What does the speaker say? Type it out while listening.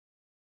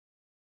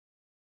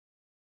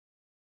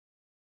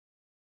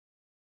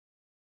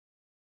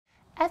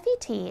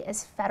FET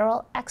is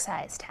federal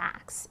excise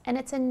tax, and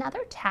it's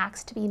another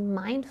tax to be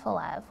mindful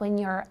of when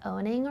you're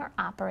owning or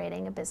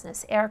operating a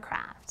business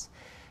aircraft.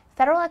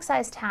 Federal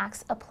excise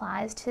tax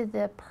applies to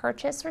the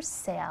purchase or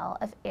sale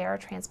of air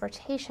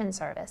transportation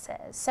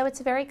services. So it's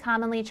very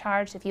commonly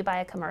charged if you buy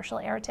a commercial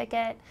air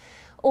ticket,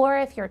 or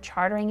if you're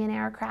chartering an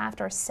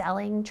aircraft or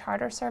selling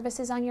charter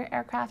services on your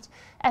aircraft,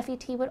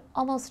 FET would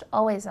almost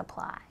always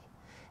apply.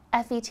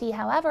 FET,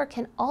 however,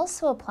 can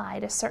also apply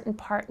to certain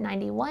Part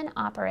 91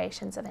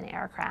 operations of an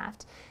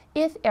aircraft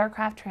if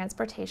aircraft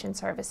transportation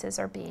services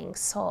are being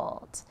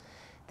sold.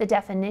 The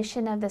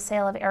definition of the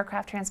sale of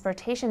aircraft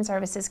transportation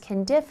services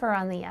can differ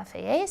on the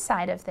FAA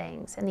side of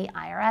things and the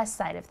IRS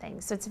side of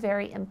things. So it's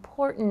very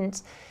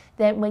important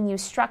that when you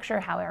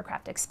structure how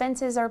aircraft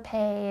expenses are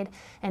paid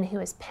and who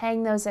is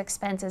paying those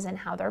expenses and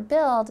how they're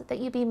billed, that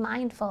you be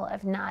mindful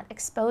of not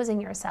exposing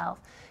yourself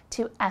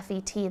to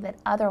FET that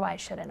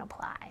otherwise shouldn't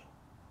apply.